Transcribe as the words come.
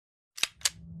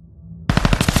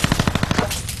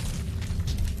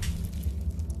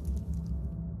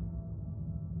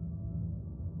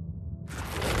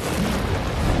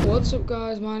What's up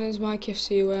guys, my name is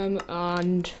MikeFCUM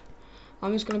and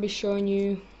I'm just going to be showing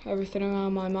you everything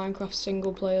around my Minecraft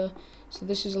single player. So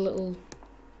this is a little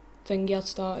thing I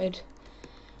started.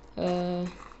 Yeah,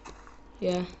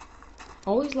 I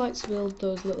always like to build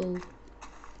those little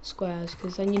squares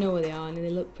because then you know where they are and they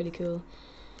look pretty cool.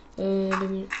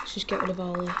 Let's just get rid of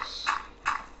all this.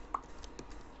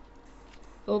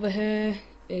 Over here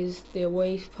is the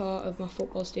away part of my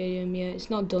football stadium. Yeah, it's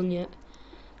not done yet.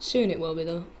 Soon it will be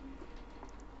though.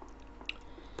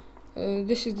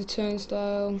 This is the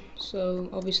turnstile, so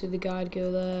obviously the guide go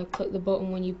there, click the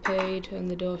button when you paid and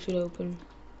the door should open,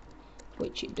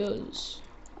 which it does.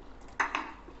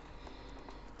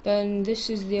 Then this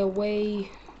is the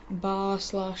away bar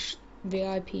slash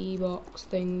VIP box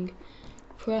thing.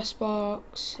 Press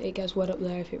box, it gets wet up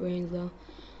there if it rains though,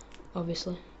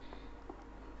 obviously.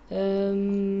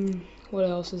 What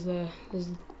else is there? There's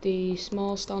the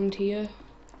small stand here,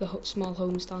 the small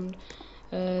home stand.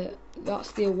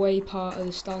 That's the away part of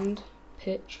the stand,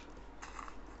 pitch.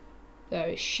 There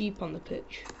is sheep on the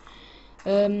pitch.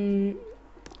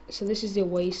 So this is the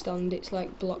away stand, it's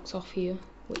like blocked off here,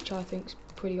 which I think is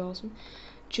pretty awesome.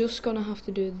 Just gonna have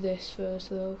to do this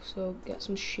first though, so get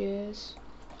some shears,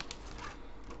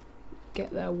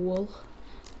 get their wool.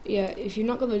 Yeah, if you're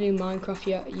not gonna do Minecraft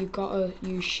yet, you've gotta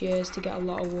use shears to get a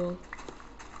lot of wool.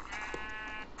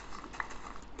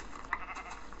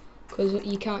 Because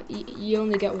you can't, you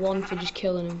only get one for just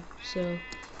killing them, so.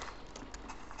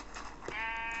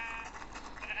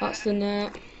 That's the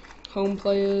net, home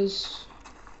players,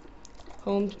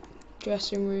 home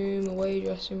dressing room, away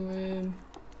dressing room,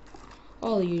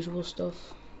 all the usual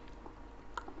stuff.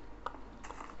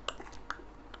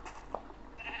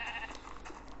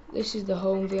 This is the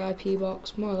home VIP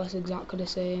box, more or less exactly the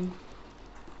same.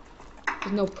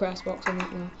 There's no press box on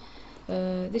that now.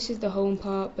 This is the home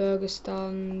part, burger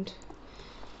stand.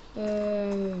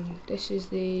 This is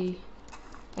the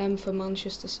M for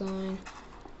Manchester sign.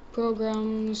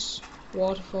 Programs,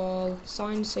 waterfall,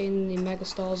 sign saying the mega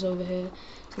stall's over here.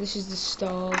 So this is the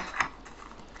stall.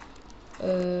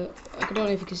 I don't know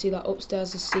if you can see that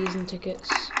upstairs, the season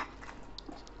tickets.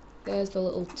 There's the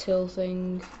little till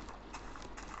thing.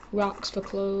 Racks for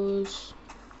clothes,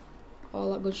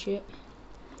 all that good shit.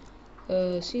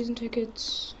 Season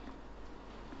tickets.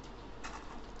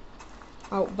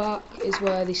 Out back is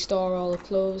where they store all the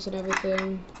clothes and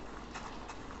everything.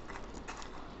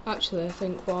 Actually, I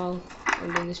think while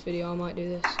I'm doing this video I might do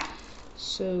this.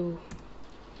 So,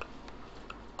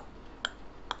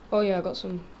 oh yeah, I got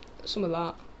some of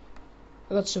that.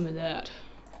 I got some of that.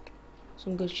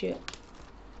 Some good shit.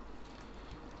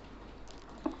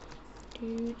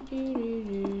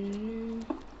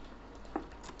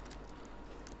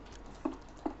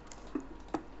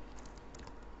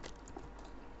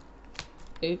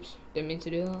 Oops, didn't mean to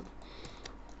do that.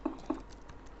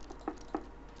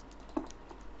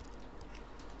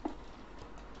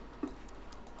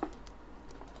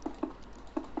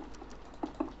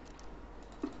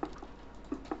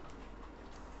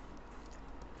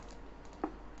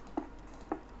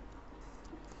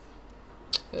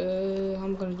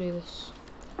 I'm gonna do this.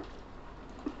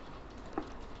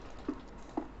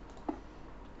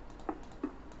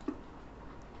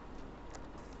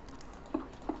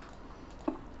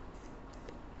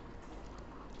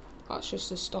 That's just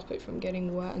to stop it from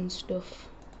getting wet and stuff.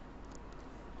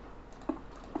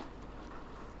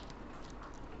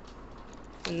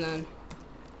 And then,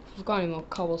 if I've got any more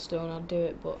cobblestone, I'd do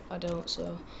it, but I don't,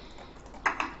 so.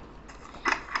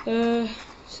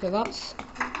 So that's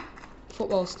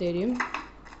football stadium.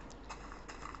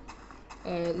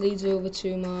 It leads over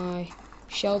to my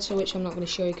shelter, which I'm not going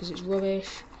to show you because it's rubbish.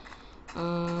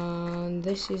 And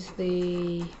this is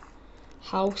the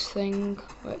house thing,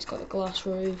 where it's got a glass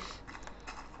roof.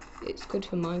 It's good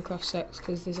for Minecraft sex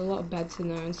because there's a lot of beds in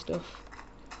there and stuff.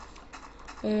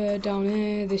 Down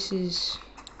here, this is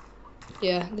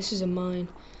a mine.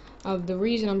 The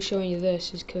reason I'm showing you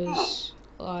this is because,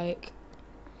 like,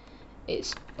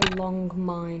 it's a long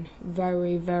mine,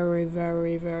 very, very,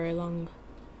 very, very long.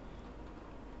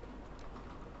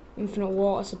 Infinite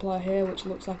water supply here, which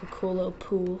looks like a cool little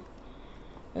pool.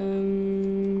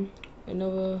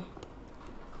 Another.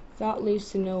 That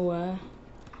leads to nowhere.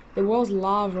 There was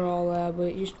lava all there, but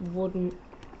it just wouldn't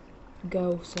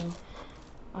go, so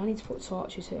I need to put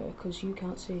torches here because you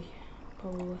can't see,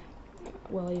 probably.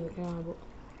 Well, either can I, but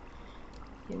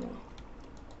you know.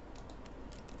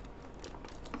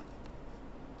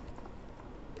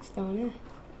 It's down here.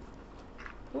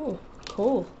 Oh,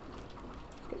 coal.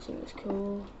 Let's get some of this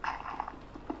coal.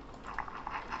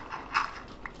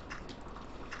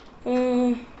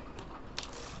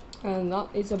 And that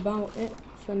is about it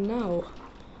for now.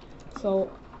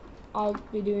 So I'll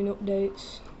be doing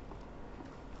updates.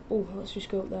 Oh, let's just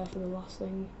go up there for the last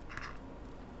thing.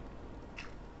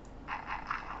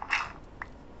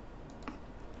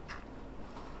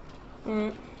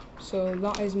 Alright, so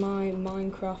that is my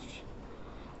Minecraft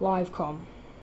live com.